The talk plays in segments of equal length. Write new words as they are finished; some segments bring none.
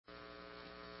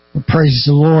Praise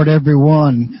the Lord,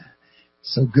 everyone.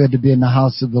 So good to be in the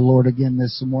house of the Lord again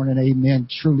this morning. Amen.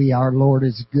 Truly our Lord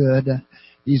is good.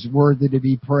 He's worthy to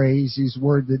be praised. He's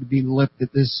worthy to be lifted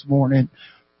this morning.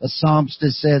 The psalmist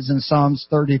says in Psalms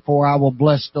 34, I will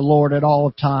bless the Lord at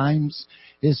all times.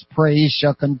 His praise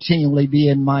shall continually be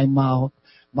in my mouth.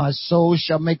 My soul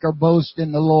shall make her boast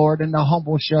in the Lord, and the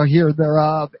humble shall hear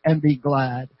thereof and be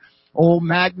glad. Oh,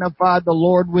 magnify the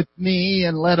Lord with me,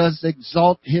 and let us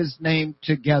exalt His name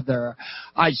together.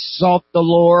 I sought the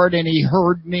Lord, and He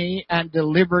heard me and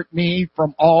delivered me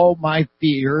from all my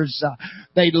fears.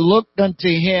 They looked unto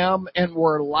Him and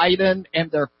were lightened,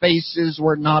 and their faces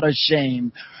were not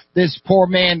ashamed. This poor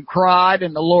man cried,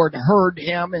 and the Lord heard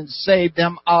him and saved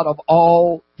him out of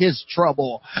all his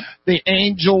trouble. The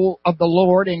angel of the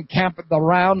Lord encampeth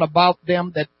around about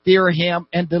them that fear Him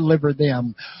and deliver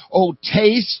them. Oh,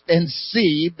 taste and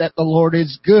see that the Lord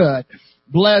is good.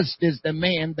 Blessed is the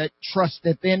man that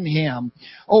trusteth in Him.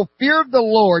 Oh, fear the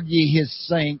Lord, ye His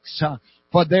saints,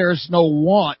 for there is no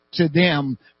want to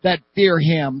them that fear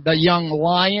Him. The young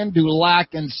lion do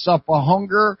lack and suffer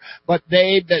hunger, but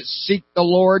they that seek the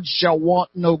Lord shall want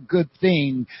no good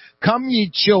thing. Come ye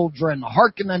children,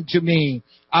 hearken unto me.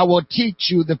 I will teach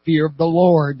you the fear of the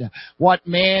Lord. What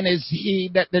man is he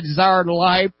that desireth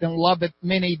life and loveth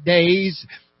many days,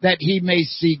 that he may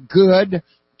see good?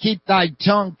 Keep thy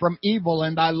tongue from evil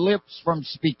and thy lips from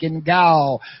speaking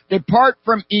guile. Depart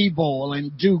from evil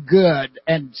and do good,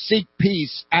 and seek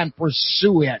peace and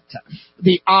pursue it.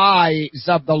 The eyes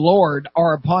of the Lord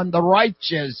are upon the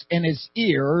righteous, and His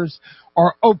ears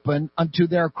are open unto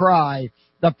their cry.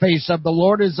 The face of the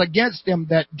Lord is against them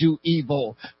that do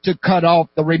evil, to cut off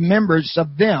the remembrance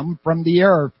of them from the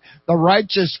earth. The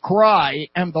righteous cry,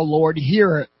 and the Lord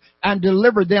heareth, and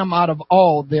deliver them out of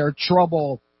all their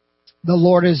trouble. The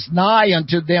Lord is nigh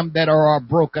unto them that are of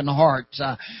broken hearts,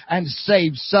 and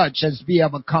save such as be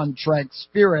of a contrite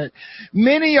spirit.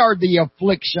 Many are the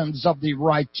afflictions of the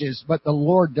righteous, but the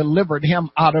Lord delivered him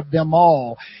out of them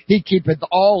all. He keepeth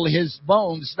all his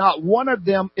bones, not one of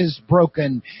them is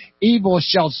broken. Evil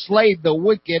shall slay the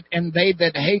wicked, and they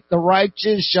that hate the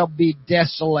righteous shall be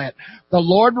desolate. The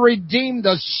Lord redeemed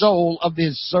the soul of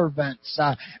His servants,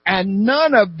 and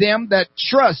none of them that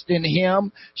trust in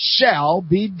Him shall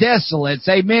be desolate.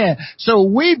 Amen. So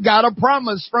we've got a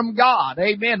promise from God.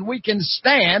 Amen. We can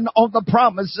stand on the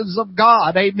promises of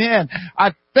God. Amen.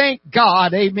 I thank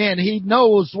God. Amen. He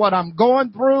knows what I'm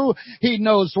going through. He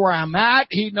knows where I'm at.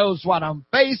 He knows what I'm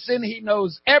facing. He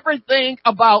knows everything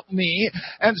about me.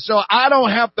 And so I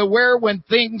don't have to worry when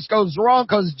things goes wrong,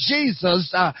 because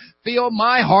Jesus filled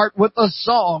my heart with a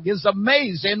song. It's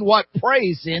amazing what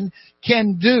praising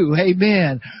can do.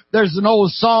 Amen. There's an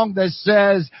old song that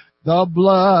says, the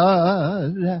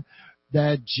blood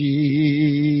that Jesus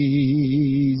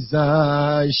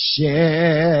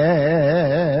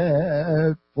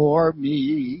shed for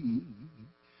me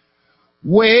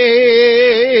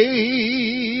way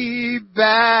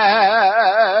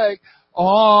back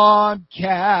on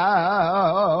Calvary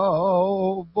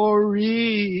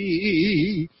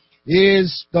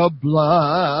is the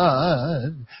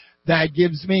blood that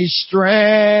gives me strength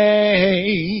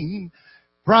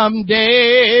from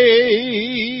day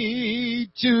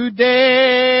to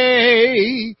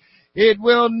day. It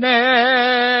will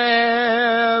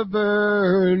never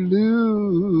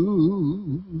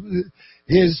lose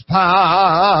His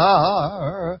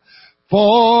power,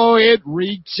 for it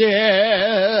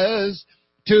reaches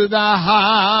to the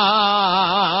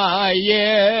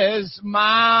highest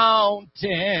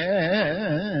mountain,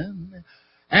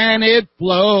 and it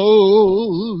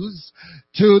flows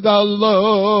to the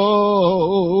lowest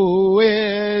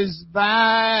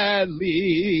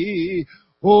valley.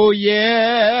 Oh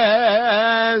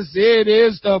yes, it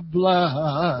is the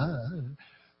blood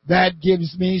that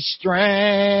gives me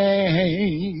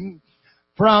strength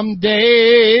from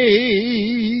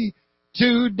day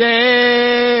to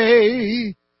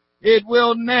day. It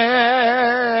will never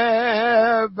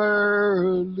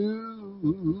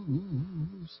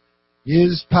lose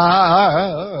His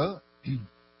power,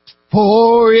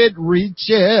 for it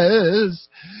reaches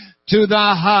to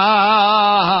the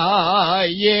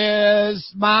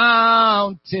highest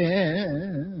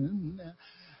mountain,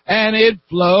 and it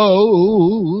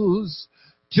flows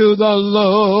to the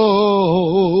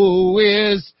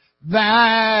lowest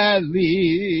valley.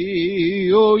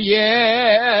 Oh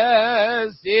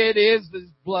yes, it is His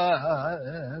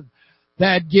blood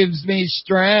that gives me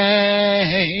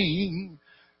strength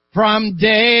from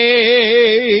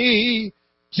day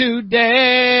to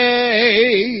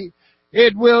day.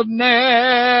 It will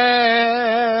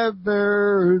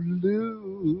never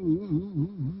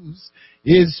lose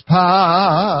His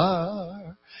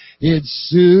power, it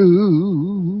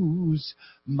soothes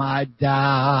my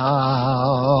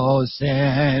doubts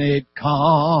and it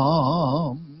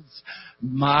calms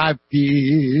my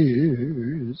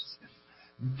fears.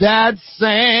 That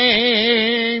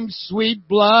same sweet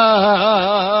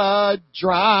blood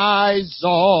dries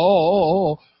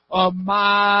all of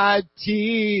my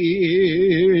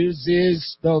tears.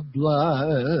 Is the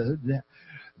blood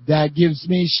that gives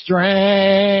me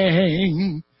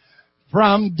strength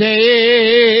from day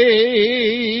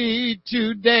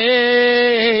to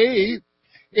day.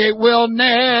 It will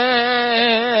never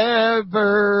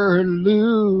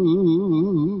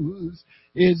lose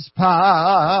its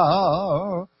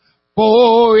power,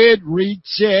 for it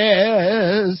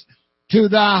reaches to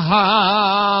the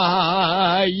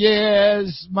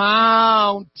highest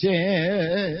mountain,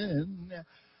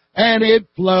 and it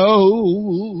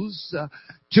flows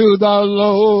to the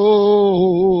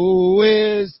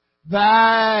lowest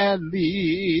valley.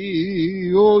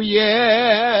 Oh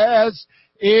yes,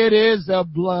 it is the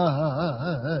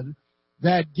blood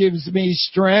that gives me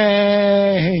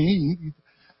strength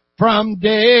from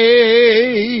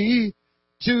day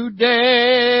to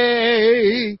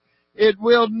day. It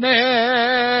will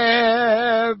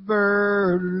never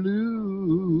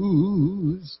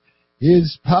lose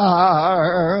His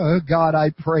power. God,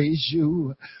 I praise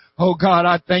you. Oh God,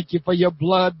 I thank you for your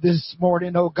blood this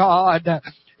morning, oh God.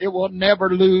 It will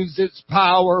never lose its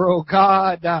power, oh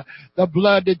God. The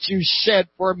blood that you shed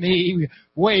for me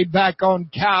way back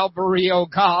on Calvary, oh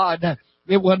God.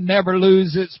 It will never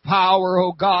lose its power,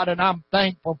 oh God. And I'm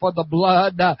thankful for the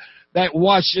blood that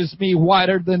washes me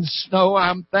whiter than snow.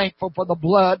 I'm thankful for the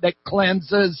blood that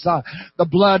cleanses, the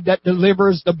blood that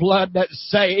delivers, the blood that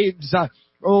saves.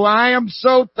 Oh, I am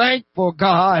so thankful,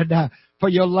 God, for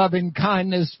your loving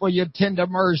kindness, for your tender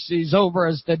mercies over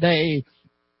us today.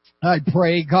 I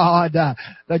pray, God,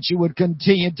 that you would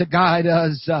continue to guide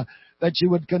us, that you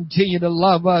would continue to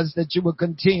love us, that you would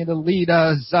continue to lead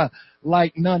us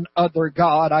like none other,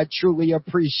 God. I truly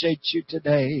appreciate you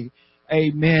today.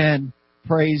 Amen.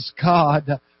 Praise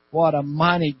God. What a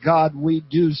mighty God we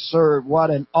do serve. What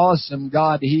an awesome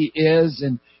God He is,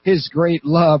 and His great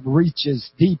love reaches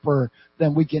deeper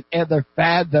than we can ever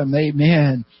fathom.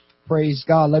 Amen. Praise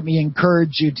God. Let me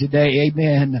encourage you today.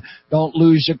 Amen. Don't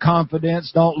lose your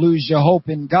confidence. Don't lose your hope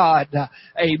in God.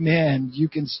 Amen. You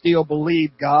can still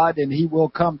believe God and He will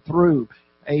come through.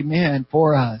 Amen.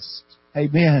 For us.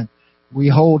 Amen. We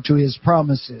hold to His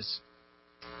promises.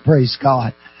 Praise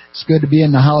God. It's good to be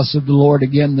in the house of the Lord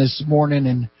again this morning,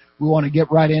 and we want to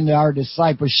get right into our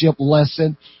discipleship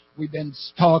lesson. We've been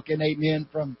talking, amen,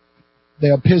 from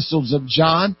the Epistles of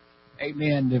John.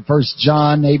 Amen. The First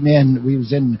John, amen. We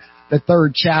was in the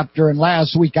 3rd chapter, and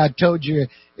last week I told you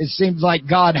it seems like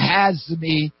God has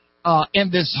me in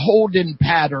this holding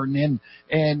pattern, and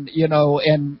I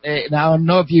don't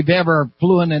know if you've ever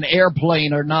flew in an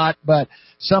airplane or not, but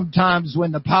sometimes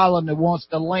when the pilot wants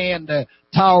to land, the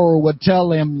tower would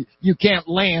tell him, you can't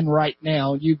land right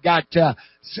now. You've got to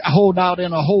hold out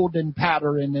in a holding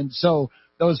pattern. And so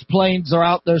those planes are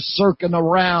out there circling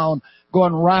around,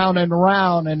 going round and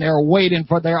round, and they're waiting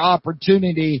for their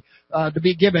opportunity to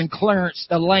be given clearance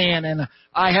to land. And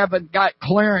I haven't got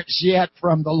clearance yet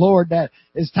from the Lord that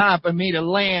it's time for me to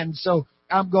land. So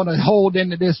I'm going to hold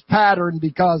into this pattern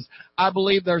because I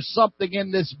believe there's something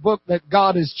in this book that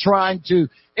God is trying to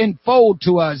unfold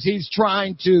to us. He's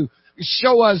trying to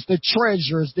show us the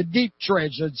treasures, the deep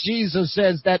treasures. Jesus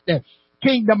says that the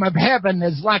kingdom of heaven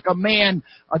is like a man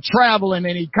traveling,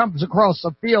 and he comes across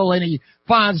a field and he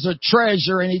finds a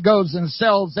treasure, and he goes and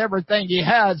sells everything he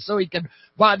has so he can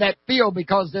buy that field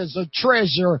because there's a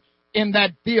treasure in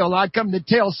that field. I come to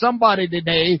tell somebody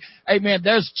today, amen,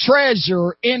 there's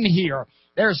treasure in here.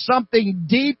 There's something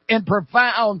deep and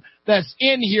profound that's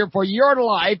in here for your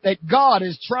life that God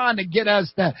is trying to get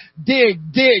us to dig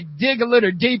a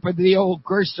little deeper, the old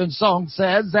Christian song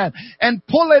says, and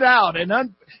pull it out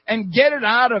and get it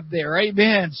out of there.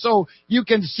 Amen. So you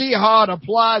can see how it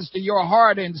applies to your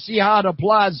heart and see how it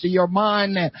applies to your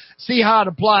mind and see how it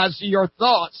applies to your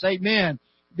thoughts. Amen.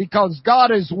 Because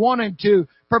God is wanting to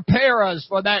prepare us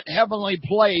for that heavenly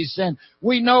place. And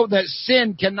we know that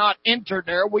sin cannot enter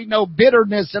there. We know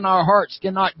bitterness in our hearts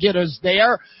cannot get us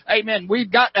there. Amen.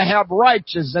 We've got to have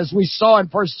righteousness. As we saw in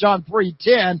 1 John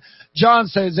 3:10, John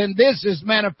says, and this is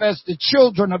manifest the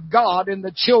children of God and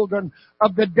the children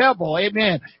of the devil.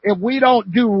 Amen. If we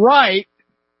don't do right,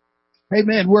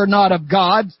 amen, we're not of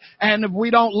God. And if we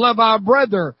don't love our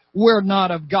brother, we're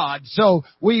not of God. So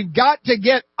we've got to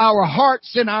get our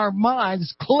hearts and our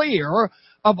minds clear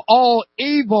of all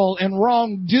evil and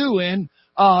wrongdoing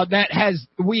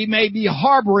we may be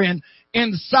harboring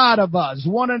inside of us.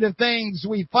 One of the things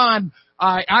we find,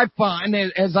 I find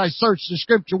as I search the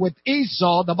scripture with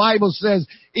Esau, the Bible says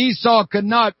Esau could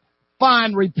not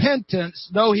find repentance,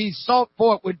 though he sought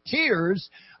for it with tears.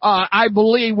 I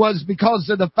believe was because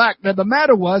of the fact that the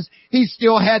matter was he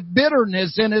still had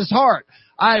bitterness in his heart.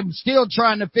 I'm still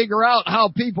trying to figure out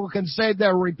how people can say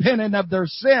they're repenting of their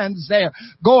sins. They're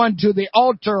going to the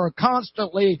altar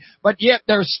constantly, but yet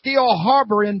they're still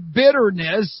harboring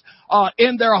bitterness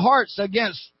in their hearts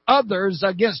against others,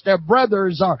 against their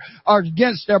brothers, or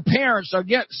against their parents, or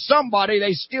against somebody.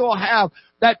 They still have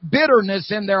that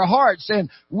bitterness in their hearts. And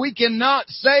we cannot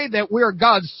say that we're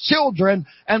God's children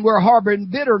and we're harboring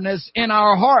bitterness in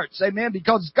our hearts. Amen.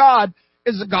 Because God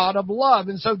is a God of love.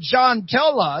 And so John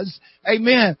tells us,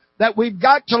 amen, that we've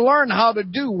got to learn how to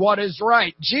do what is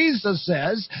right. Jesus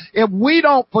says, if we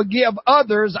don't forgive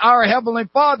others, our Heavenly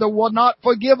Father will not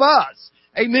forgive us.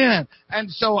 Amen.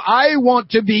 And so I want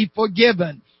to be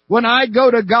forgiven. When I go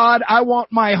to God, I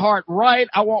want my heart right.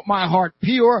 I want my heart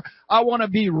pure. I want to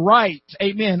be right.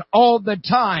 Amen. All the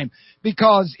time.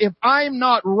 Because if I'm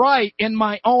not right in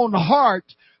my own heart,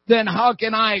 then how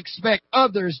can I expect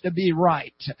others to be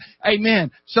right?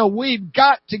 Amen. So we've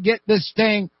got to get this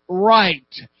thing right.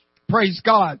 Praise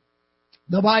God.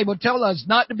 The Bible tells us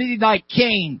not to be like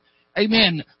Cain.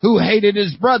 Amen. Who hated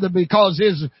his brother because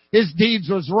his deeds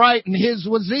was right and his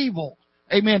was evil.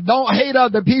 Amen. Don't hate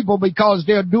other people because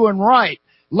they're doing right.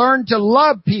 Learn to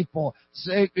love people.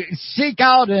 Seek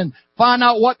out and find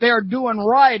out what they're doing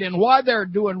right and why they're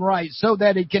doing right so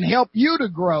that it can help you to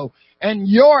grow in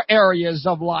your areas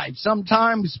of life.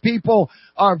 Sometimes people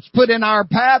are put in our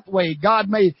pathway. God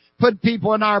may put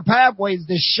people in our pathways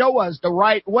to show us the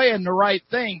right way and the right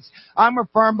things. I'm a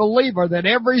firm believer that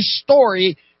every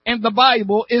story in the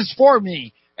Bible is for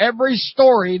me. Every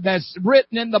story that's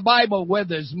written in the Bible,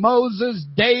 whether it's Moses,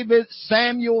 David,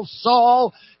 Samuel,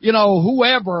 Saul,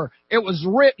 whoever, it was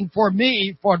written for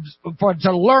me for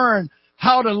to learn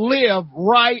how to live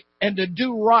right and to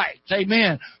do right.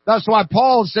 Amen. That's why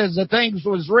Paul says the things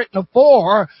was written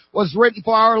for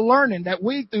our learning, that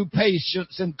we through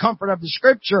patience and comfort of the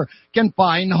scripture can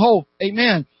find hope.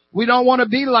 Amen. We don't want to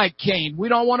be like Cain. We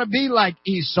don't want to be like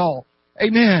Esau.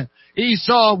 Amen.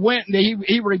 Esau went and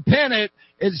he repented,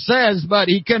 it says, but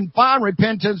he couldn't find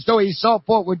repentance, though he sought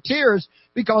for it with tears,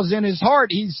 because in his heart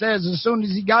he says, as soon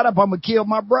as he got up, I'm going to kill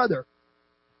my brother.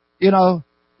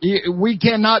 We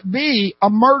cannot be a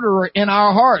murderer in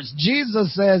our hearts.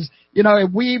 Jesus says,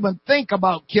 if we even think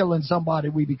about killing somebody,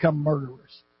 we become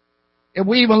murderers. If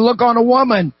we even look on a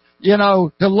woman,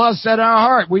 to lust at our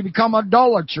heart, we become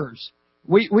idolaters.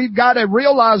 We've got to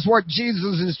realize what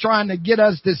Jesus is trying to get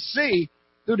us to see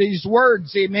through these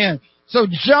words. Amen. So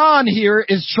John here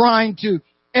is trying to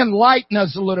enlighten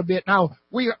us a little bit. Now,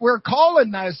 we're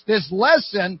calling this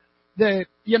lesson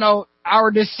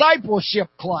our discipleship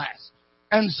class.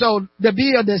 And so to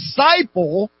be a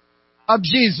disciple of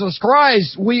Jesus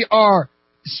Christ, we are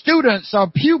students, or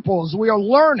pupils. We are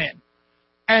learning.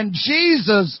 And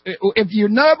Jesus, if you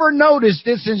never notice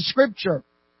this in Scripture,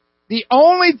 the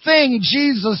only thing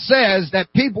Jesus says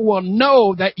that people will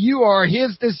know that you are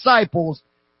His disciples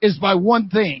is by one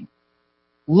thing: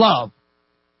 love.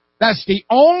 That's the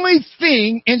only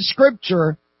thing in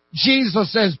Scripture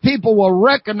Jesus says people will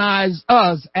recognize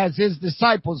us as His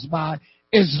disciples by,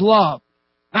 is love.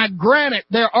 Now granted,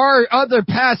 there are other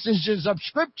passages of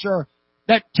Scripture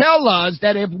that tell us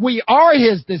that if we are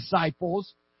His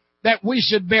disciples, that we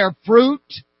should bear fruit.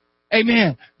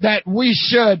 Amen. That we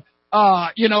should,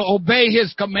 obey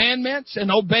His commandments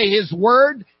and obey His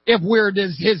word if we're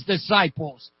His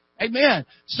disciples. Amen.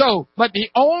 So, but the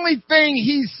only thing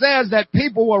He says that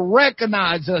people will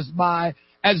recognize us by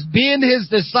as being His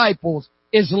disciples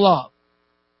is love.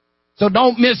 So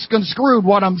don't misconstrue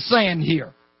what I'm saying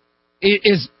here.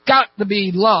 It's got to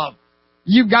be love.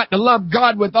 You've got to love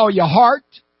God with all your heart,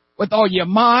 with all your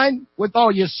mind, with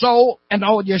all your soul, and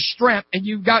all your strength. And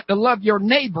you've got to love your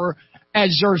neighbor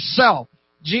as yourself.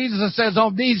 Jesus says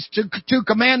on these two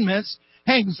commandments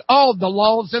hangs all the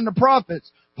laws and the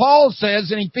prophets. Paul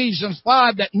says in Ephesians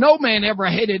 5 that no man ever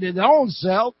hated his own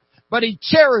self, but he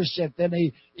cherisheth and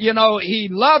he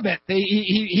loveth.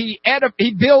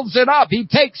 He builds it up. He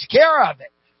takes care of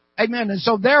it. Amen. And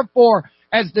so therefore,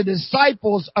 as the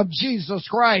disciples of Jesus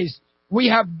Christ, we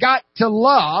have got to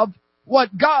love what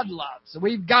God loves.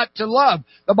 We've got to love.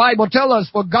 The Bible tells us,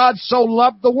 for God so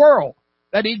loved the world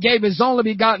that He gave His only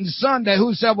begotten Son, that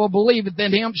whosoever believeth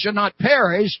in Him should not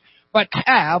perish, but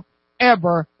have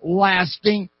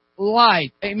everlasting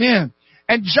life. Amen.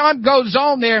 And John goes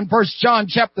on there in 1 John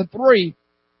chapter 3,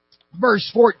 verse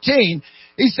 14,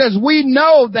 He says, we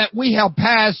know that we have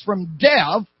passed from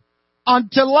death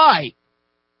unto life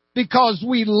because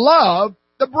we love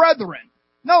the brethren.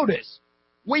 Notice,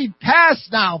 we pass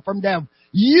now from death.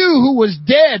 You who was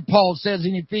dead, Paul says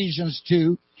in Ephesians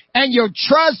 2, and your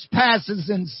trespasses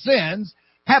and sins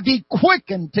have he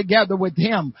quickened together with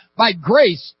him. By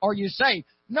grace are you saved.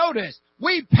 Notice,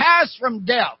 we pass from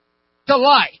death to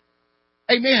life.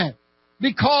 Amen.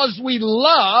 Because we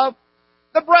love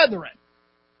the brethren.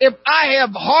 If I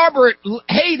have harbored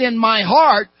hate in my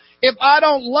heart, if I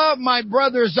don't love my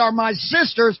brothers or my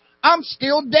sisters, I'm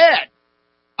still dead.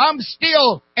 I'm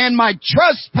still in my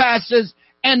trespasses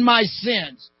and my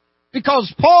sins.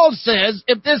 Because Paul says,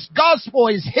 if this gospel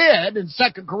is hid in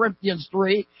 2 Corinthians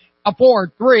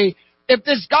 4:3, if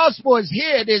this gospel is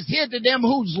hid to them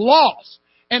who's lost,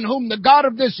 and whom the God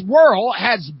of this world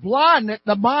has blinded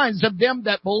the minds of them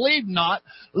that believe not,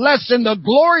 lest in the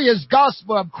glorious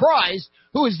gospel of Christ,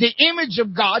 who is the image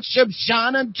of God, should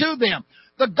shine unto them.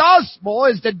 The gospel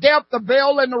is the death, the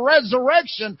burial, and the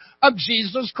resurrection of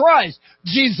Jesus Christ.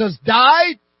 Jesus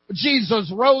died, Jesus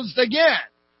rose again.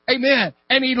 Amen.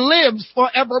 And he lives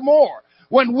forevermore.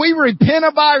 When we repent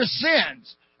of our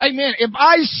sins, amen, if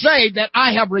I say that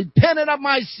I have repented of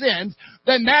my sins,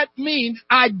 then that means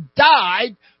I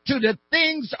died to the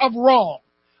things of wrong.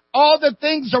 All the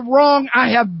things of wrong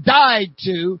I have died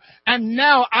to, and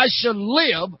now I shall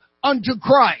live unto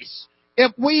Christ.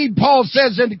 If we, Paul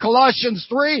says in Colossians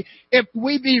 3, if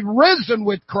we be risen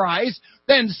with Christ,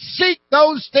 then seek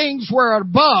those things where are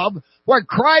above, where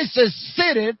Christ is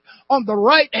seated on the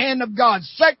right hand of God.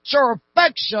 Set your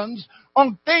affections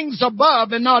on things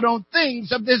above and not on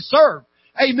things of this earth.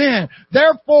 Amen.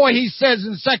 Therefore, he says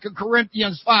in 2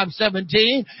 Corinthians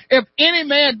 5:17, if any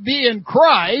man be in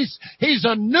Christ, he's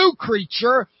a new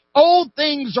creature. Old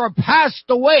things are passed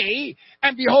away,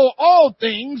 and behold, all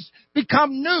things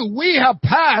become new. We have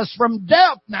passed from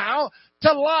death now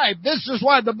to life. This is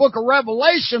why the book of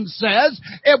Revelation says,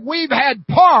 if we've had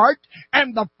part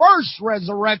in the first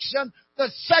resurrection, the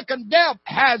second death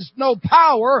has no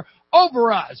power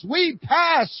over us. We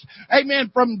pass,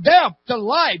 amen, from death to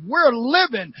life. We're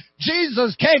living.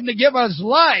 Jesus came to give us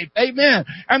life, amen,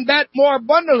 and that more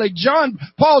abundantly.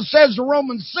 Paul says in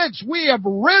Romans 6, we have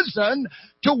risen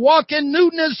to walk in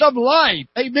newness of life,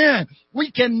 amen. We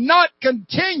cannot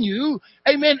continue,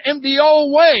 amen, in the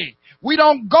old way. We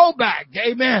don't go back,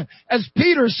 amen. As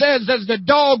Peter says, as the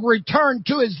dog returned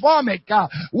to his vomit,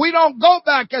 we don't go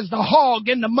back as the hog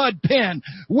in the mud pen.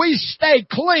 We stay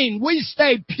clean. We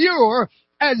stay pure.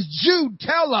 As Jude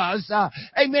tell us,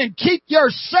 amen, keep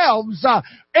yourselves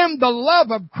in the love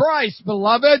of Christ,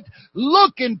 beloved,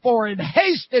 looking for and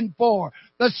hastening for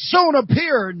the soon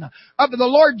appearing of the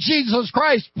Lord Jesus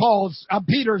Christ,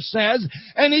 Peter says.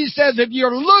 And he says, if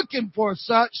you're looking for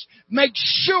such, make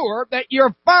sure that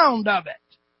you're found of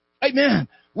it. Amen.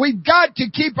 We've got to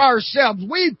keep ourselves.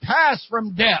 We pass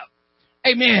from death.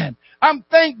 Amen. I'm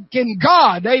thanking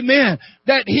God, amen,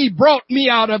 that he brought me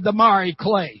out of the miry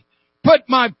clay, put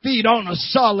my feet on a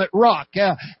solid rock,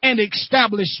 and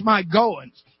established my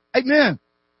goings. Amen.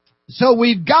 So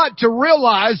we've got to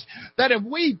realize that if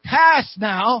we pass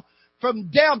now from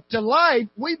death to life,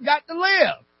 we've got to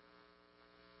live.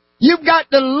 You've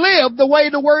got to live the way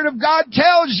the Word of God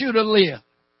tells you to live.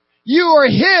 You are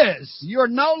His. You're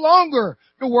no longer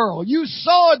the world. You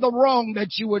saw the wrong that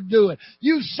you were doing.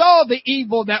 You saw the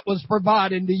evil that was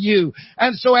provided to you.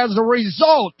 And so as a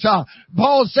result,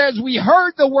 Paul says, we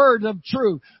heard the word of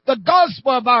truth, the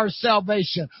gospel of our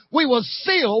salvation. We will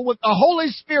seal with the Holy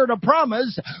Spirit of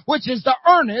promise, which is the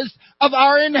earnest of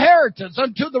our inheritance,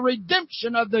 unto the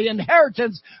redemption of the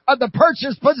inheritance of the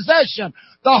purchased possession.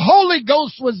 The Holy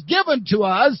Ghost was given to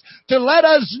us to let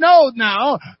us know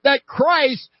now that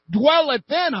Christ dwelleth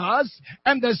in us,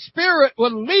 and the Spirit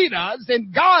will lead us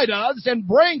and guide us and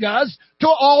bring us to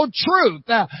all truth.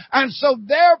 And so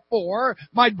therefore,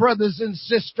 my brothers and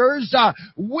sisters,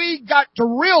 we got to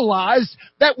realize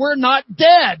that we're not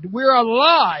dead. We're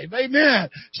alive. Amen.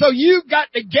 So you've got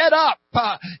to get up.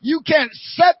 You can't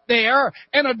sit there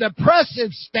in a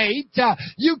depressive state.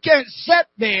 You can't sit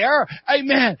there,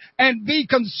 amen, and be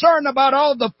concerned about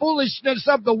all the foolishness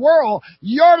of the world.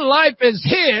 Your life is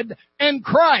hid in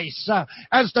Christ.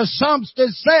 As the psalmist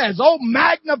says, oh,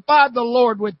 magnify the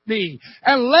Lord with me,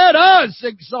 and let us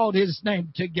exalt His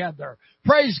name together.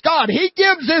 Praise God. He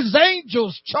gives His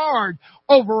angels charge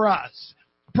over us.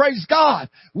 Praise God.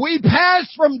 We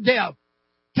pass from death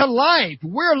to life.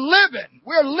 We're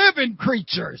living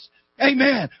creatures.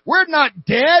 Amen. We're not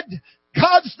dead.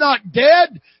 God's not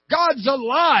dead. God's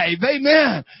alive.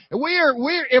 Amen.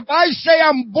 If I say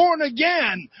I'm born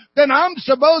again, then I'm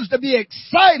supposed to be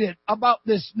excited about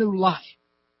this new life.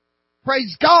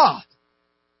 Praise God.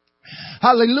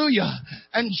 Hallelujah.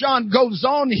 And John goes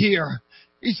on here.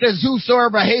 He says,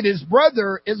 whosoever hate his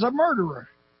brother is a murderer.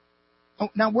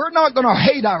 Now, we're not going to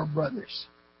hate our brothers.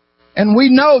 And we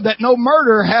know that no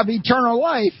murderer have eternal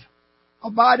life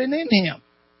abiding in him.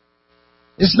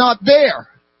 It's not there.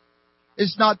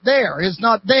 It's not there. It's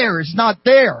not there. It's not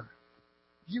there.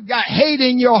 You've got hate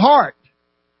in your heart.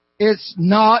 It's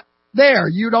not there.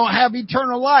 You don't have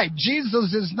eternal life.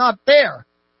 Jesus is not there.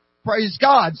 Praise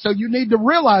God. So you need to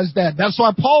realize that. That's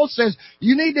why Paul says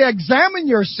you need to examine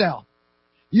yourself.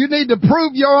 You need to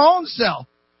prove your own self.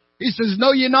 He says,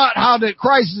 know ye not how that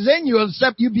Christ is in you,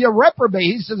 except you be a reprobate.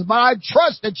 He says, but I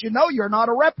trust that you know you're not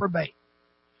a reprobate.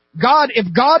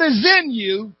 If God is in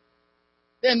you,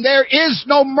 then there is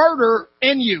no murder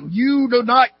in you. You do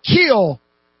not kill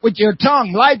with your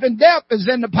tongue. Life and death is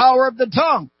in the power of the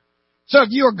tongue. So if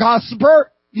you're a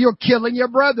gossiper, you're killing your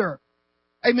brother.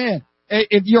 Amen.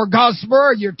 If you're a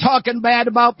gossiper, you're talking bad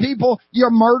about people, you're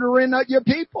murdering your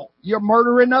people. You're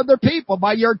murdering other people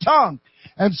by your tongue.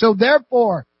 And so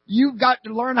therefore, you've got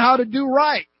to learn how to do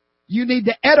right. You need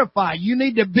to edify. You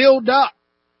need to build up.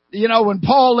 You know, when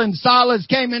Paul and Silas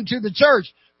came into the church,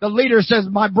 the leader says,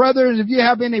 my brothers, if you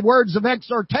have any words of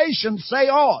exhortation, say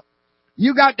on.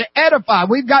 You got to edify.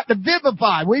 We've got to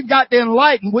vivify. We've got to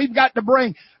enlighten. We've got to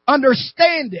bring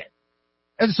understanding.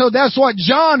 And so that's what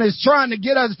John is trying to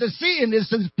get us to see in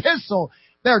this epistle.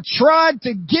 They're trying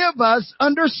to give us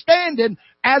understanding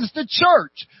as the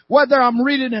church. Whether I'm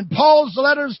reading in Paul's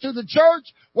letters to the church,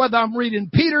 whether I'm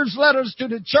reading Peter's letters to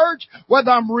the church,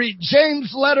 whether I'm reading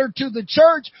James' letter to the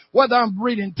church, whether I'm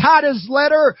reading Titus'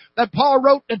 letter that Paul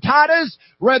wrote to Titus,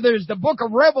 whether it's the book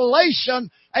of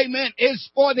Revelation, amen, is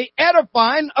for the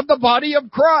edifying of the body of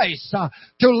Christ.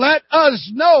 To let us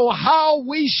know how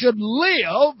we should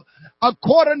live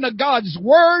according to God's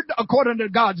word, according to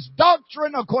God's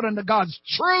doctrine, according to God's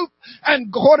truth, and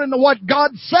according to what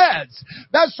God says.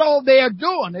 That's all they are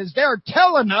doing, is they're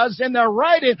telling us and they're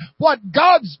writing what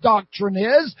God's doctrine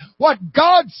is, what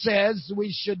God says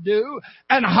we should do,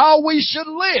 and how we should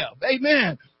live.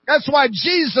 Amen. That's why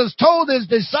Jesus told his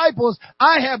disciples,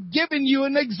 I have given you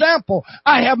an example.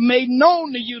 I have made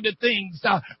known to you the things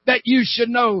that you should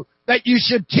know, that you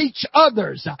should teach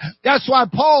others. That's why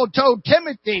Paul told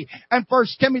Timothy in 1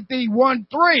 Timothy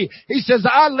 1:3, he says,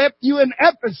 I left you in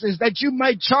Ephesus that you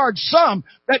may charge some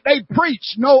that they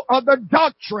preach no other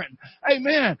doctrine.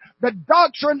 Amen. The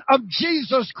doctrine of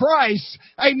Jesus Christ,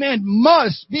 amen,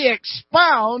 must be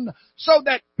expounded so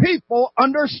that people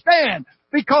understand.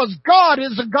 Because God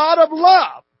is a God of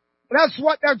love. That's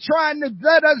what they're trying to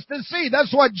let us to see.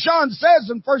 That's what John says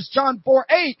in 1 John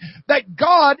 4:8, that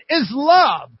God is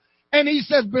love. And he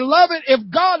says, beloved, if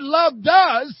God loved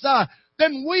us,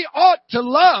 then we ought to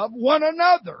love one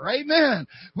another. Amen.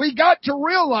 We got to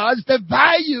realize the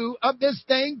value of this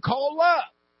thing called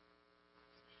love.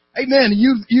 Amen.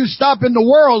 You stop in the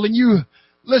world and you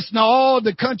listen to all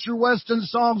the country western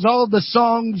songs, all the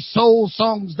songs, soul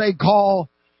songs they call,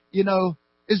 you know,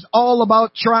 is all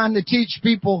about trying to teach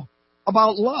people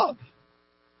about love.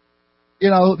 You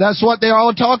know, that's what they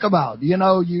all talk about. You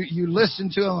know, you listen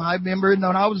to them. I remember when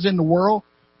I was in the world,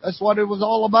 that's what it was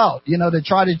all about. You know, they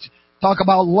try to talk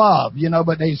about love, you know,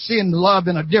 but they seeing love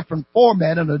in a different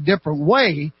format, in a different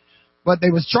way. But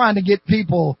they was trying to get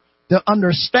people to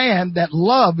understand that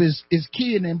love is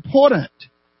key and important.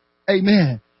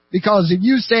 Amen. Because if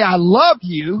you say, I love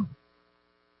you,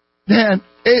 then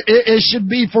it should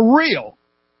be for real.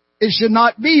 It should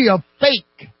not be a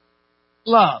fake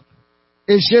love.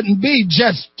 It shouldn't be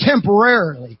just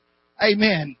temporarily.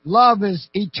 Amen. Love is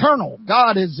eternal.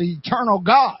 God is the eternal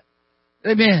God.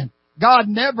 Amen. God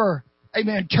never,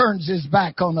 amen, turns his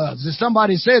back on us. If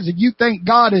somebody says, if you think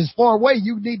God is far away,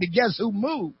 you need to guess who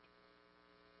moved.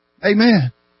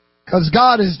 Amen. Because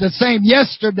God is the same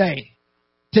yesterday,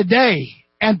 today,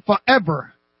 and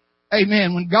forever.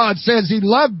 Amen. When God says he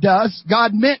loved us,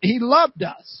 God meant he loved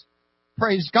us.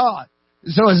 Praise God.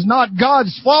 So it's not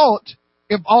God's fault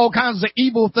if all kinds of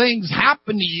evil things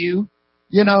happen to you.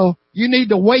 You know, you need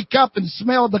to wake up and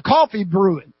smell the coffee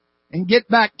brewing and get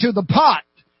back to the pot.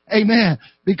 Amen.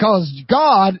 Because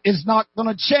God is not going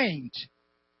to change.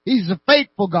 He's a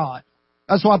faithful God.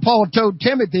 That's why Paul told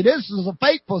Timothy, this is a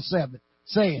faithful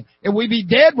saying. If we be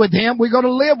dead with him, we're going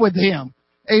to live with him.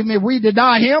 Amen. If we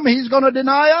deny him, he's going to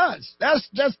deny us. That's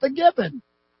just a given.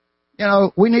 You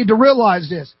know, we need to realize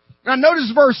this. Now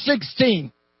notice verse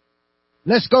 16.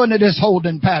 Let's go into this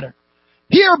holding pattern.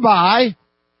 Hereby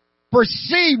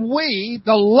perceive we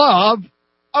the love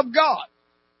of God,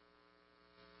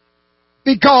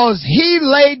 because he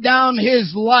laid down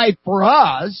his life for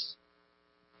us,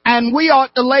 and we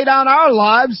ought to lay down our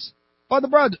lives for the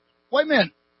brother. Wait a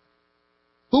minute.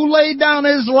 Who laid down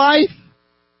his life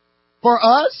for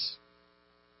us?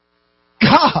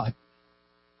 God.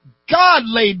 God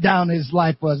laid down his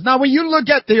life for us. Now, when you look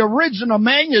at the original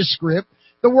manuscript,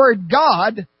 the word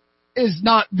God is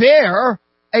not there.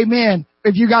 Amen.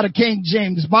 If you got a King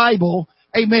James Bible.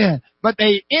 Amen. But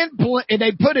they put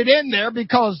it in there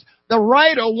because the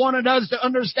writer wanted us to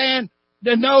understand,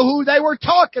 to know who they were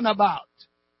talking about.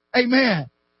 Amen.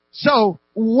 So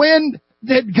when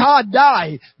did God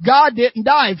die? God didn't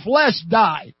die. Flesh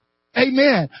died.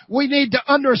 Amen. We need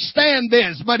to understand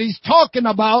this, but he's talking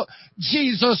about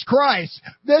Jesus Christ.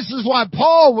 This is why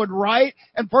Paul would write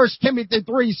in 1 Timothy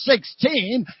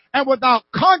 3:16, and without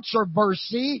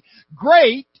controversy,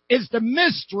 great is the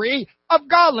mystery of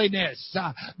godliness.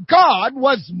 God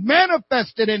was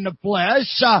manifested in the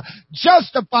flesh,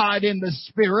 justified in the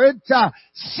spirit,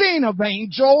 seen of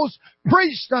angels,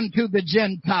 preached unto the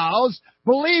Gentiles,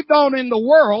 believed on in the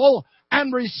world,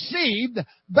 and received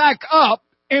back up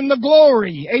in the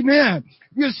glory. Amen.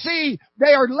 You see,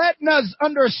 they are letting us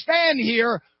understand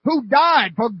here who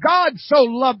died. For God so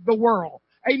loved the world.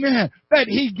 Amen. That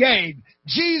he gave.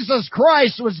 Jesus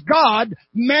Christ was God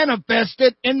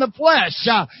manifested in the flesh.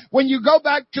 When you go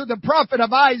back to the prophet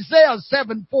of Isaiah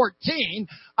 7:14,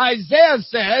 Isaiah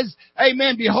says,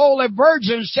 amen, behold, a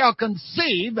virgin shall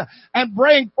conceive and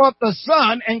bring forth a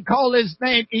son and call his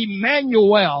name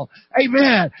Emmanuel.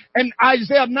 Amen. And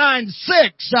Isaiah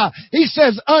 9:6, he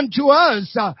says, unto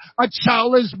us a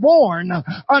child is born,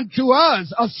 unto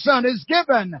us a son is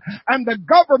given, and the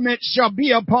government shall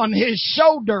be upon his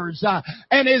shoulders,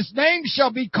 and his name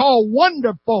shall be called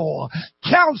Wonderful,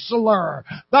 Counselor,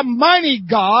 the Mighty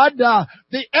God,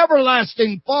 the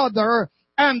Everlasting Father,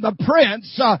 and the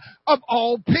Prince of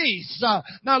all peace.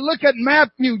 Now look at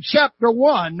Matthew chapter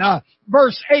 1,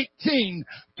 verse 18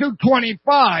 to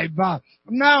 25.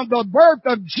 Now the birth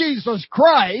of Jesus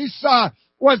Christ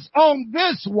was on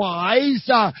this wise,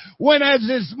 when as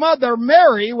his mother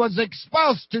Mary was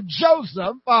espoused to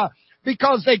Joseph,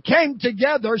 because they came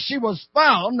together, she was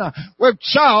found with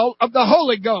child of the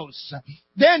Holy Ghost.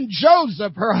 Then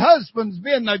Joseph, her husband,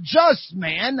 being a just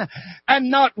man and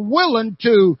not willing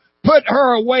to put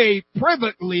her away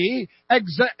privately, a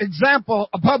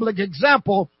public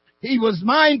example, he was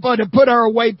mindful to put her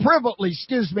away privately,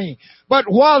 But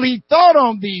while he thought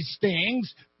on these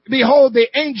things, behold, the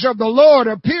angel of the Lord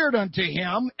appeared unto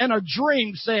him in a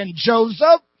dream, saying,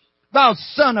 Joseph, thou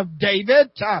son of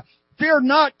David, fear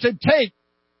not to take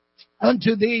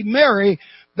unto thee Mary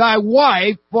thy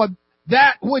wife, for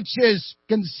that which is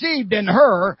conceived in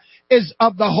her is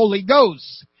of the Holy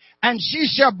Ghost. And she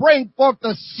shall bring forth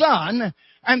a son,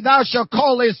 and thou shalt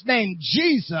call his name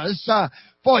Jesus,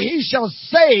 for he shall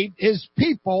save his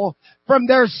people from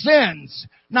their sins.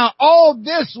 Now all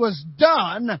this was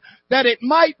done that it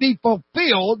might be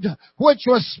fulfilled, which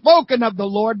was spoken of the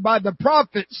Lord by the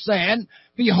prophet, saying,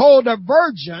 behold, a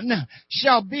virgin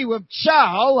shall be with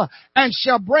child, and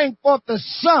shall bring forth a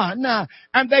son,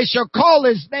 and they shall call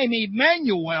his name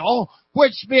Emmanuel,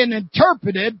 which being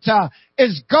interpreted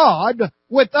is God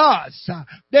with us.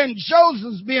 Then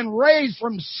Joseph, being raised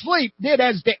from sleep, did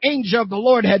as the angel of the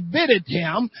Lord had bidded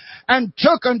him, and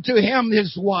took unto him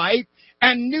his wife,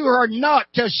 and knew her not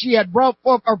till she had brought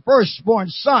forth her firstborn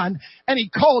son, and he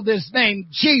called his name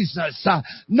Jesus.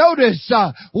 Notice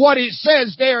what it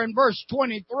says there in verse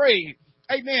 23.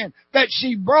 Amen. That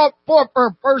she brought forth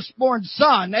her firstborn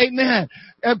son. Amen.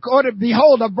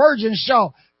 Behold, a virgin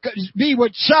shall be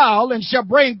with child, and shall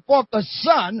bring forth a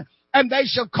son, and they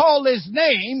shall call his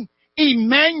name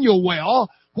Emmanuel,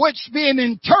 which being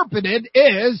interpreted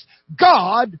is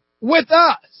God with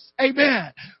us.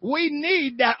 Amen. We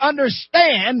need to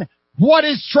understand what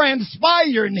is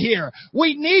transpiring here.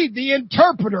 We need the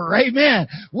interpreter. Amen.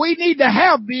 We need to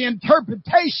have the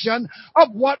interpretation of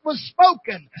what was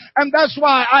spoken. And that's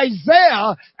why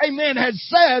Isaiah, amen, has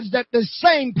says that the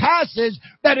same passage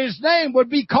that his name would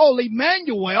be called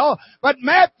Emmanuel, but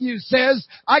Matthew says,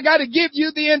 I got to give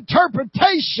you the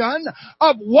interpretation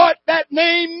of what that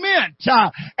name meant.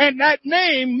 And that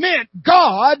name meant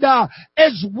God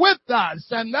is with us.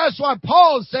 And that's why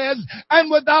Paul says,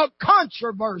 and without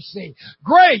controversy.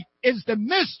 Great is the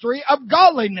mystery of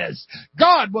godliness.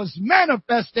 God was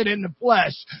manifested in the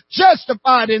flesh,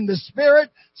 justified in the spirit,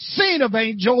 seen of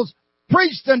angels,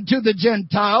 preached unto the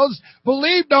Gentiles,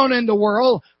 believed on in the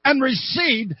world, and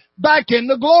received back in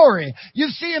the glory. You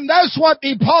see, and that's what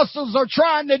the apostles are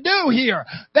trying to do here.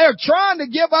 They're trying to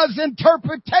give us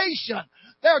interpretation.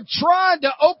 They're trying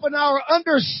to open our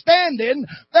understanding.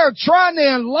 They're trying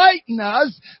to enlighten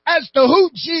us as to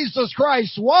who Jesus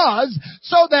Christ was,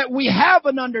 so that we have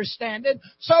an understanding,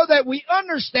 so that we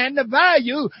understand the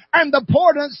value and the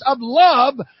importance of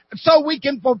love, so we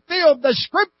can fulfill the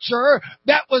scripture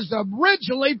that was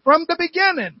originally from the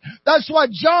beginning. That's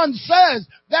what John says.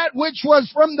 That which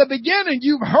was from the beginning,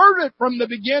 you've heard it from the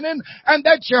beginning, and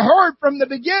that you heard from the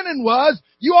beginning was,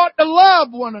 you ought to love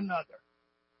one another.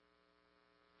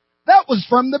 That was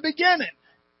from the beginning,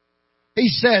 he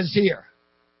says here.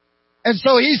 And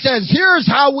so he says, here's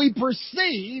how we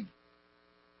perceive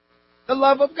the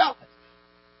love of God.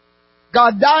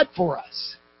 God died for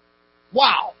us.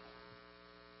 Wow.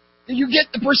 Do you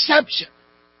get the perception?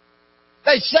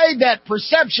 They say that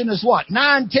perception is what?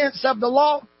 9/10 of the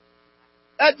law?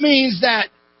 That means that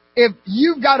if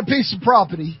you've got a piece of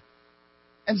property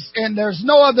and there's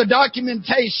no other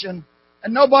documentation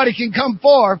and nobody can come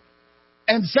forth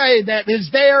and say that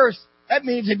it's theirs, that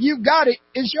means if you got it,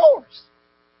 it's yours.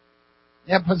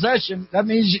 You have possession, that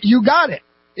means you got it.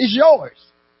 It's yours.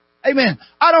 Amen.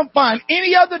 I don't find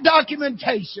any other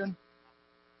documentation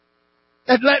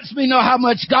that lets me know how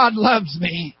much God loves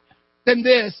me than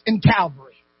this in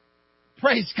Calvary.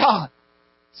 Praise God.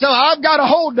 So I've got a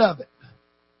hold of it.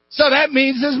 So that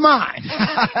means it's mine.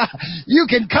 You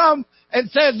can come and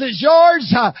says it's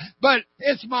yours, but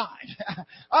it's mine.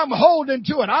 I'm holding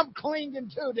to it. I'm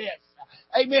clinging to this.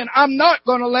 Amen. I'm not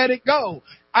going to let it go.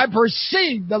 I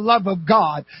perceive the love of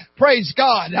God. Praise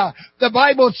God. The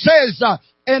Bible says,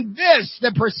 and this,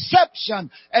 the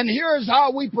perception, and here's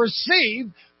how we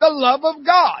perceive the love of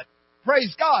God.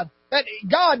 Praise God. That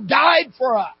God died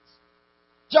for us.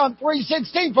 John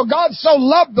 3:16, for God so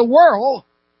loved the world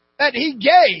that he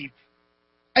gave.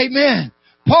 Amen.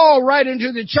 Paul writing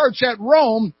to the church at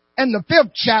Rome in the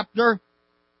 5th chapter,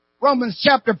 Romans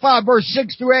chapter 5 verse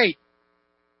 6 to 8.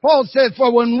 Paul says,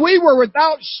 for when we were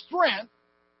without strength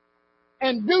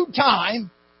and due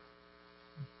time,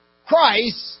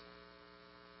 Christ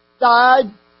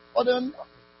died for them.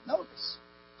 Notice.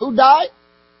 Who died?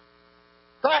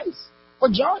 Christ.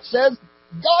 Well, John says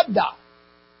God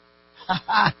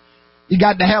died. You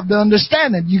got to have the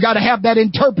understanding. You got to have that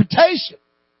interpretation.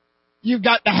 You've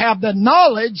got to have the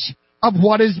knowledge of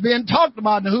what is being talked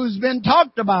about and who's been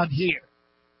talked about here.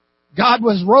 God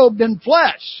was robed in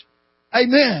flesh.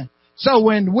 Amen. So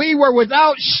when we were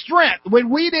without strength, when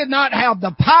we did not have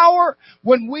the power,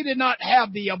 when we did not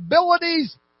have the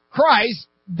abilities, Christ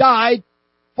died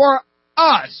for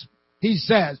us, he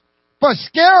says. For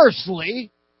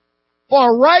scarcely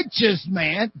for a righteous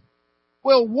man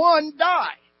will one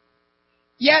die.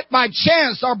 Yet by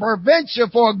chance or peradventure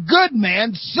for a good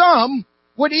man, some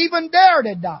would even dare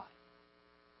to die.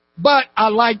 But I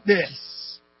like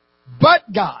this. But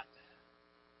God.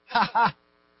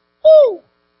 Woo!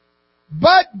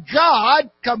 But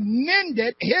God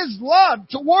commended his love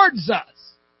towards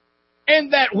us,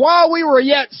 in that while we were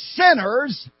yet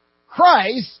sinners,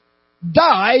 Christ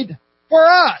died for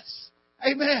us.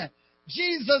 Amen.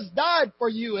 Jesus died for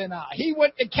you and I. He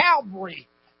went to Calvary.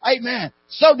 Amen.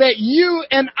 So that you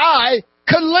and I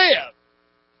could live.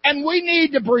 And we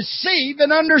need to perceive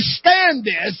and understand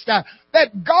this,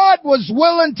 that God was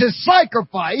willing to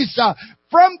sacrifice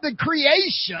from the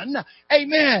creation.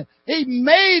 Amen. He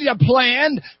made a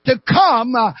plan to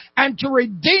come and to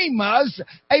redeem us.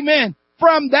 Amen.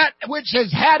 From that which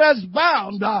has had us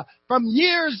bound from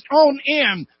years on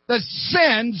end, the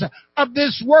sins of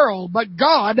this world. But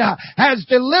God has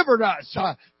delivered us.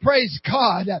 Praise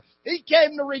God. He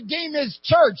came to redeem his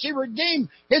church. He redeemed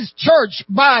his church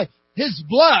by his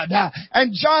blood.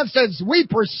 And John says we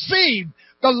perceive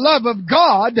the love of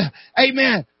God,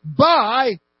 amen,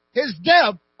 by his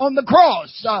death on the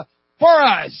cross for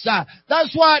us.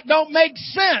 That's why it don't make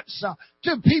sense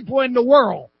to people in the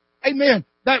world, amen,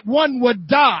 that one would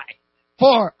die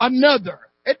for another.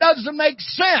 It doesn't make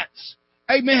sense.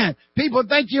 Amen. People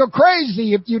think you're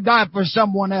crazy if you die for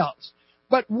someone else.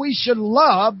 But we should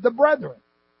love the brethren.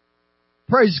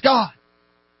 Praise God.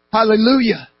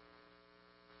 Hallelujah.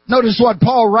 Notice what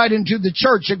Paul writing to the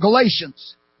church at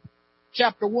Galatians,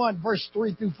 chapter 1, verse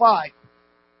 3 through 5.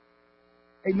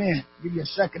 Amen. Give you a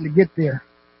second to get there.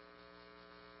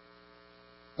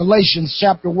 Galatians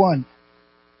chapter 1,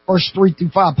 verse 3 through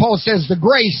 5. Paul says, the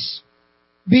grace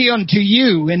be unto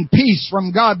you in peace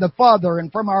from God the Father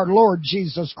and from our Lord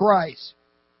Jesus Christ.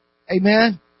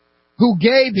 Amen. Who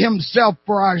gave himself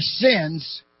for our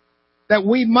sins, that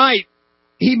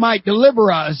he might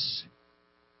deliver us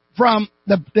from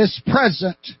this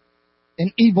present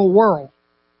and evil world,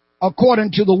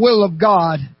 according to the will of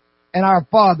God and our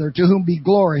Father, to whom be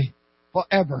glory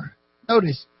forever.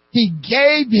 Notice, he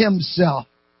gave himself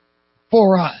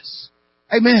for us.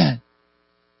 Amen.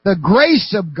 The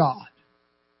grace of God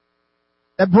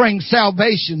that brings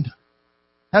salvation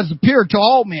has appeared to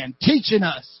all men, teaching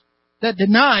us that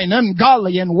denying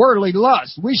ungodly and worldly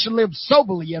lust, we should live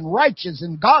soberly and righteous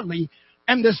and godly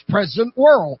in this present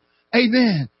world.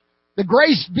 Amen. The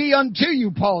grace be unto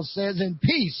you, Paul says, in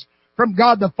peace from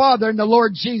God the Father and the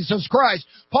Lord Jesus Christ.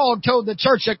 Paul told the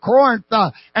church at Corinth,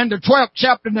 and the 12th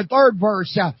chapter and the 3rd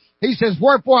verse, he says,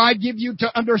 wherefore I give you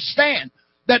to understand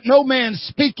that no man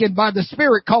speaking by the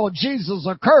Spirit called Jesus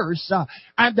a curse,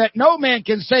 and that no man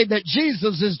can say that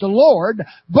Jesus is the Lord,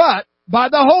 but by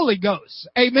the Holy Ghost.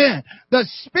 Amen. The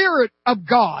Spirit of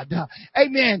God,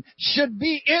 amen, should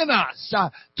be in us.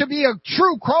 To be a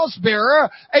true cross bearer,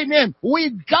 amen,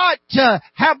 we've got to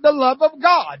have the love of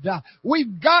God.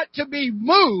 We've got to be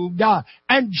moved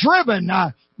and driven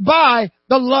by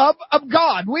the love of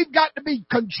God. We've got to be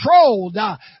controlled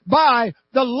by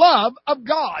the love of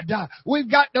God. We've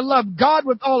got to love God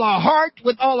with all our heart,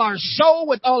 with all our soul,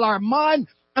 with all our mind,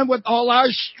 and with all our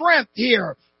strength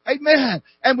here. Amen.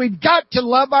 And we've got to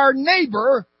love our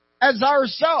neighbor as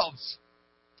ourselves.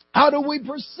 How do we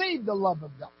perceive the love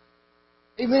of God?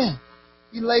 Amen.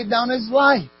 He laid down His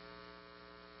life.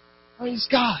 Praise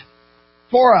God.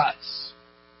 For us.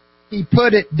 He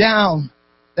put it down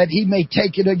that He may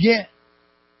take it again.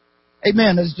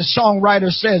 Amen. As the songwriter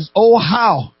says, oh,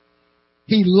 how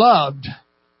He loved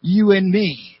you and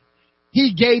me.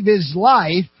 He gave His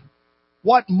life.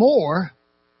 What more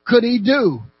could He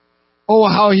do? Oh,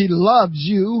 how He loves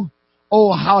you.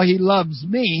 Oh, how He loves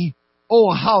me.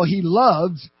 Oh, how He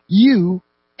loves you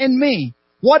and me.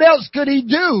 What else could He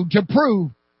do to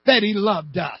prove that He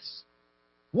loved us?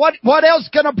 What else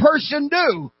can a person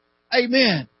do?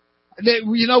 Amen.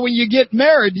 You know, when you get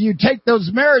married, you take those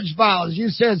marriage vows. You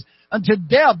says, unto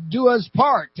death do us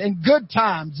part, in good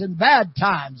times and bad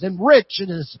times, in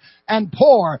richness and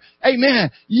poor.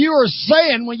 Amen. You are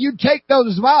saying when you take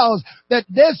those vows that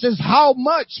this is how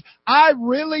much I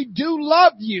really do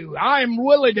love you. I am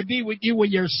willing to be with you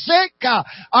when you're sick.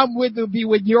 I'm willing to be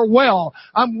with you well.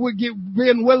 I'm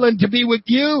being willing to be with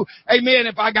you. Amen.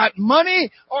 If I got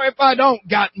money or if I don't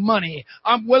got money,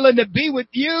 I'm willing to be with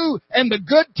you in the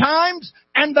good times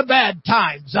and the bad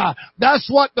times. That's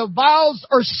what the vows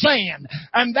are saying.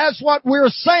 And that's what we're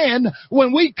saying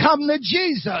when we come to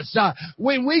Jesus.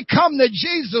 When we come to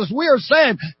Jesus, we are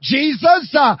saying,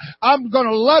 Jesus, I'm going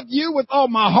to love you with all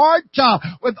my heart,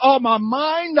 with all my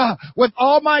mind, with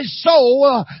all my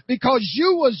soul, because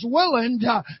you was willing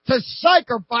to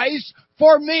sacrifice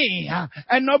for me.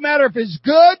 And no matter if it's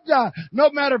good,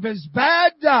 no matter if it's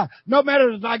bad, no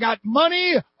matter if I got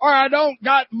money or I don't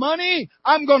got money,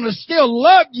 I'm going to still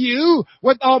love you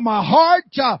with all my heart,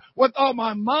 with all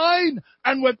my mind,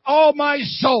 and with all my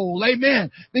soul.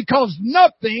 Amen. Because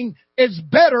nothing is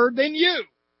better than you.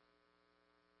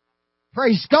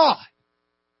 Praise God.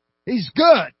 He's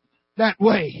good that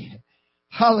way.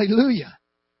 Hallelujah.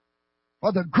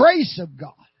 For the grace of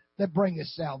God that bringeth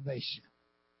salvation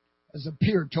has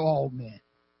appeared to all men,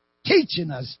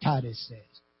 teaching us, Titus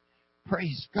says.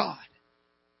 Praise God.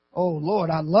 Oh, Lord,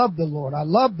 I love the Lord. I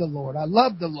love the Lord. I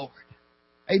love the Lord.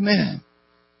 Amen.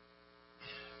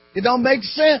 It don't make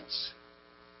sense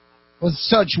for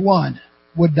such one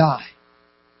would die.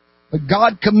 But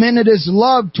God commended His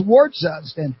love towards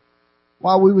us, and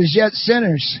while we was yet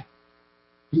sinners,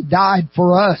 He died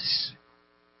for us.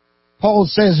 Paul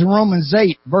says in Romans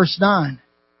 8, verse 9,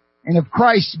 and if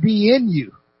Christ be in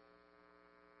you,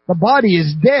 the body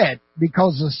is dead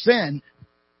because of sin,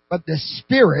 but the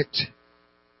Spirit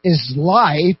is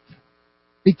life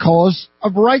because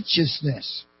of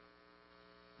righteousness.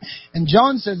 And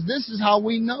John says this is how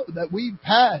we know that we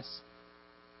pass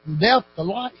from death to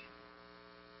life.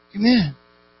 Amen.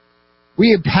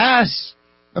 We have passed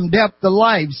from death to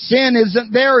life. Sin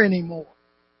isn't there anymore.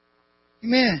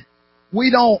 Amen.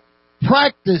 We don't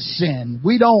practice sin.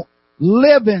 We don't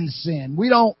live in sin. We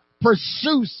don't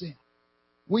pursue sin.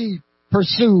 We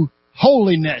pursue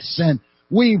holiness, and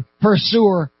we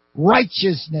pursue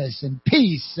righteousness and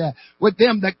peace with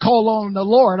them that call on the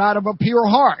Lord out of a pure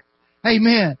heart.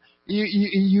 Amen.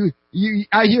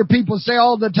 I hear people say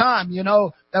all the time,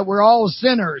 that we're all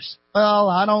sinners. Well,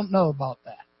 I don't know about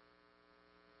that.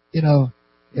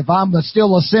 If I'm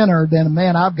still a sinner, then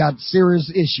man, I've got serious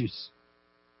issues.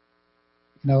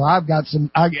 I've got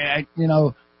some, how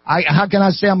can I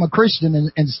say I'm a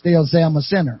Christian and still say I'm a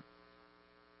sinner?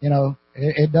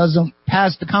 It doesn't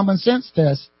pass the common sense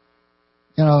test.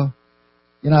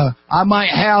 I might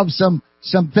have some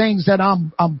things that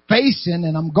I'm facing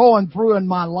and I'm going through in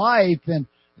my life, and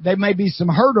there may be some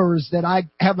hurdles that I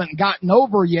haven't gotten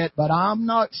over yet, but I'm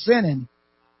not sinning.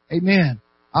 Amen.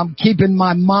 I'm keeping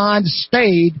my mind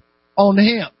stayed on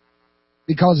Him.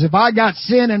 Because if I got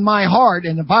sin in my heart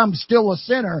and if I'm still a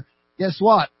sinner, guess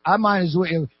what? I might as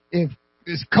well, if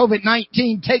this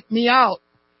COVID-19 take me out,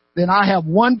 then I have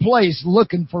one place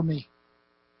looking for me.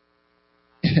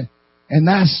 And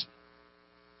that's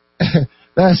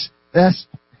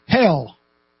hell.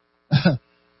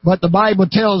 But the Bible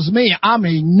tells me I'm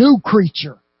a new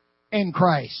creature in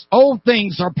Christ. Old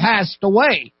things are passed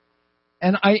away.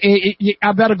 And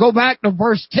I better go back to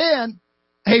verse 10.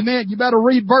 Amen. You better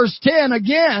read verse 10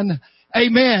 again.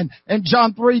 Amen. In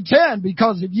John 3:10,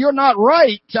 because if you're not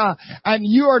right, and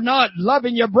you are not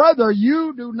loving your brother,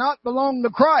 you do not belong to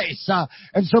Christ.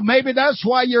 And so maybe that's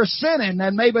why you're sinning,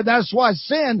 and maybe that's why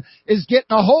sin is getting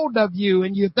a hold of you,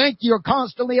 and you think you're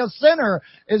constantly a sinner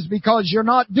is because you're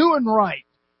not doing right.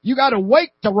 You gotta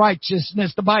wake to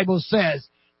righteousness, the Bible says,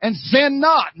 and sin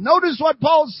not. Notice what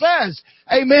Paul says.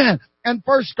 Amen. In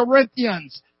 1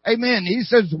 Corinthians. Amen. He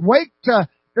says, wake to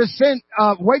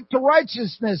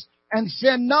righteousness and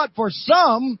sin not, for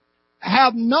some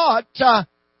have not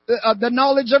the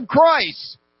knowledge of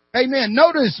Christ. Amen.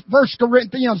 Notice 1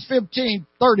 Corinthians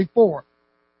 15:34.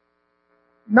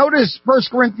 Notice 1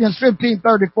 Corinthians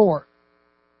 15:34.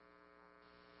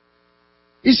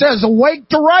 He says, awake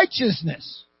to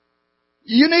righteousness.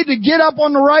 You need to get up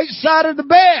on the right side of the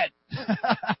bed.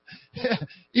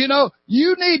 You know,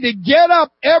 you need to get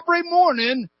up every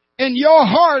morning in your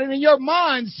heart and in your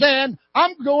mind saying,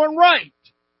 I'm going right.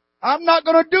 I'm not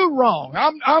going to do wrong.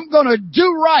 I'm going to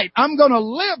do right. I'm going to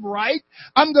live right.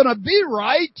 I'm going to be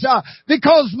right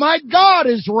because my God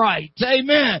is right.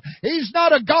 Amen. He's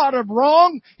not a God of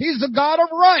wrong. He's a God of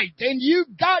right. And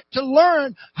you've got to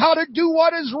learn how to do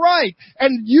what is right.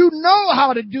 And you know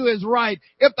how to do is right.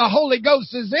 If the Holy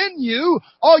Ghost is in you,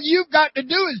 all you've got to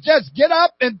do is just get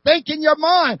up and think in your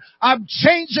mind, I'm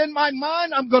changing my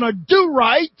mind. I'm going to do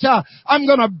right. I'm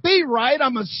going to be right.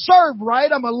 I'm going to serve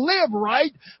right. I'm going to live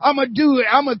right. I'm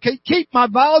going to keep my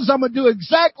vows. I'm going to do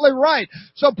exactly right.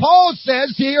 So Paul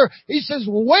says here, he says,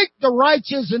 wake the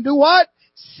righteous and do what?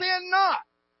 Sin not.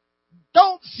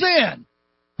 Don't sin.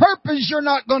 Purpose you're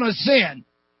not going to sin.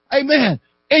 Amen.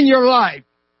 In your life.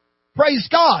 Praise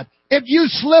God. If you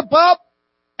slip up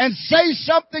and say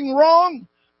something wrong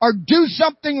or do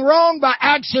something wrong by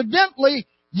accidentally,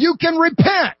 you can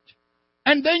repent.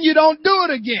 And then you don't do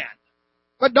it again.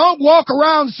 But don't walk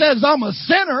around and says, I'm a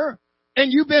sinner.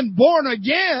 And you've been born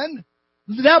again.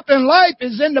 Death and life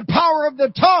is in the power of the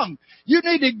tongue. You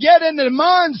need to get into the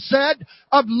mindset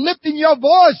of lifting your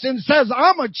voice and says,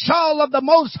 I'm a child of the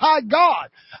Most High God.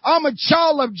 I'm a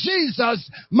child of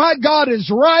Jesus. My God is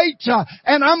right,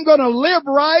 and I'm going to live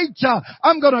right.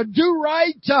 I'm going to do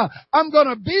right. I'm going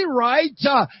to be right.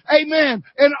 Amen.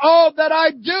 In all that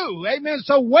I do. Amen.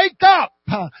 So wake up.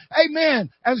 Amen.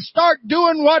 And start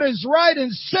doing what is right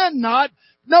and sin not.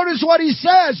 Notice what he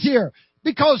says here.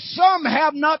 Because some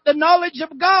have not the knowledge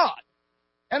of God.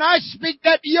 And I speak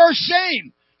that to your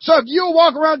shame. So if you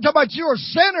walk around and talk about you're a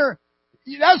sinner,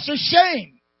 that's a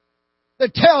shame. To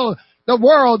tell the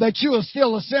world that you are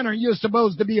still a sinner and you're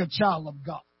supposed to be a child of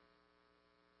God.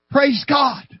 Praise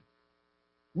God.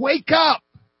 Wake up.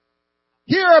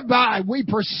 Hereby we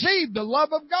perceive the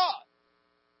love of God.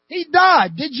 He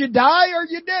died. Did you die or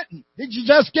you didn't? Did you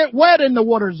just get wet in the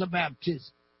waters of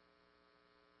baptism?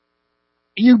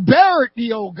 You buried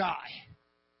the old guy.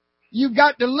 You've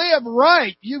got to live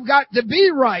right. You've got to be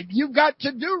right. You've got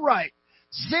to do right.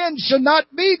 Sin should not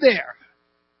be there.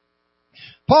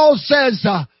 Paul says,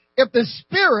 if the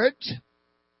Spirit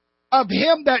of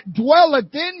him that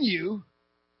dwelleth in you,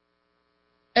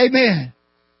 amen,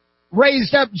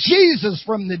 raised up Jesus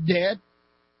from the dead,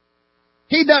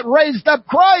 he that raised up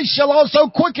Christ shall also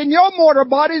quicken your mortal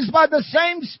bodies by the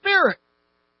same Spirit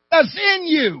that's in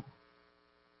you.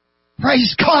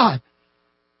 Praise God.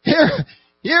 Here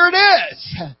it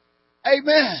is.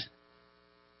 Amen.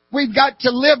 We've got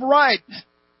to live right.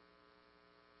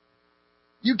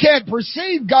 You can't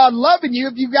perceive God loving you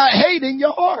if you've got hate in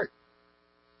your heart.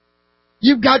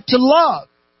 You've got to love,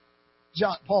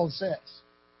 Paul says.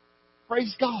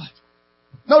 Praise God.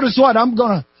 Notice what? I'm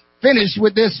going to finish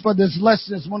with this for this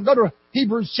lesson. This one. Go to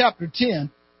Hebrews chapter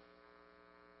 10.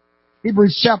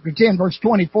 Hebrews chapter 10, verse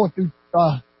 24 through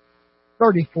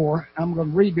 34. I'm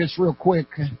going to read this real quick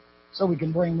so we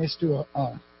can bring this to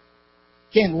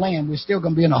can't land. We're still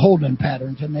going to be in a holding pattern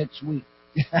until next week.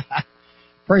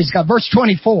 Praise God. Verse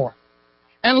 24.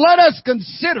 And let us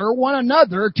consider one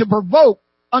another to provoke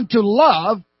unto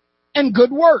love and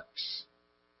good works.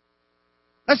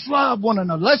 Let's love one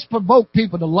another. Let's provoke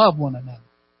people to love one another.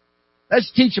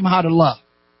 Let's teach them how to love.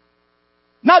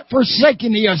 Not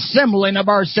forsaking the assembling of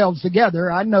ourselves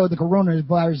together. I know the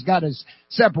coronavirus got us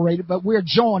separated, but we're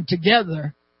joined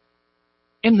together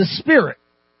in the Spirit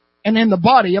and in the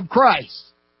body of Christ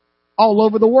all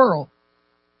over the world.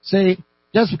 See,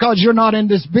 just because you're not in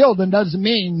this building doesn't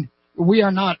mean we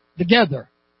are not together.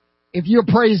 If you're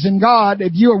praising God,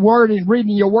 if you're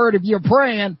reading your word, if you're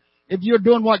praying, if you're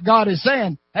doing what God is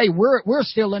saying, hey, we're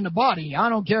still in the body. I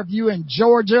don't care if you're in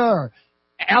Georgia or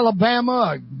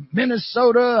Alabama or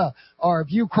Minnesota, or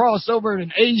if you cross over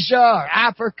in Asia or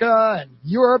Africa and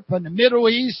Europe and the Middle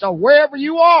East or wherever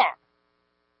you are.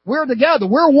 We're together.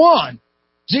 We're one.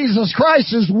 Jesus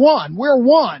Christ is one. We're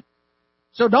one.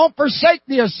 So don't forsake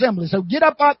the assembly. So get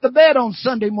up out the bed on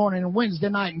Sunday morning and Wednesday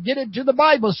night and get into the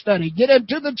Bible study. Get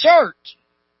into the church.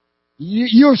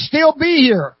 You'll still be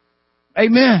here.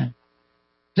 Amen.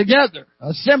 Together.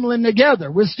 Assembling together.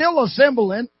 We're still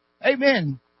assembling.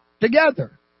 Amen.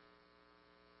 Together.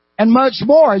 And much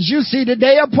more as you see the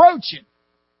day approaching.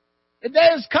 The day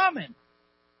is coming.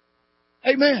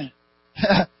 Amen.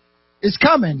 It's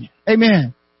coming.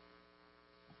 Amen.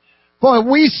 For if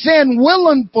we sin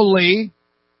willfully,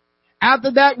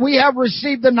 after that we have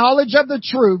received the knowledge of the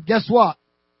truth, guess what?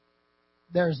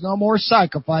 There's no more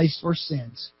sacrifice for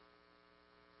sins.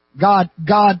 God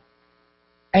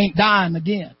ain't dying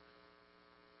again.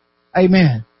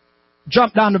 Amen.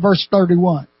 Jump down to verse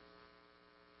 31.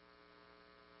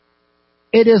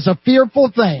 It is a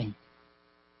fearful thing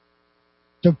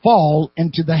to fall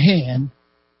into the hand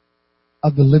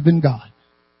of the living God.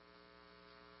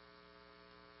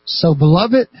 So,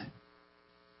 beloved,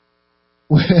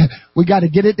 we got to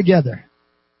get it together.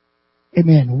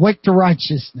 Amen. Wake to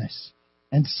righteousness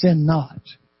and sin not.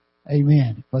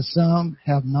 Amen. For some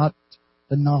have not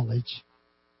the knowledge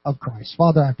of Christ.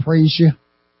 Father, I praise you.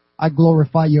 I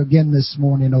glorify you again this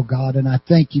morning, O God, and I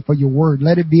thank you for your word.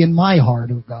 Let it be in my heart,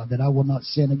 O God, that I will not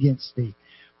sin against thee,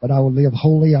 but I will live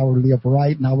holy, I will live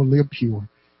right, and I will live pure.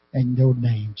 In your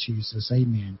name, Jesus.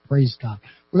 Amen. Praise God.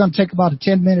 We're going to take about a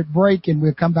 10-minute break, and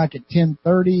we'll come back at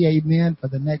 10:30. Amen. For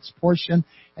the next portion.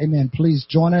 Amen. Please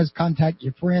join us. Contact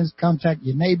your friends. Contact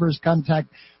your neighbors. Contact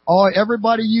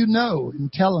everybody you know,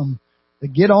 and tell them to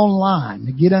get online,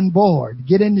 to get on board, to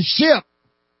get in the ship.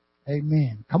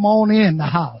 Amen. Come on in the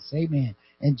house. Amen.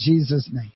 In Jesus' name.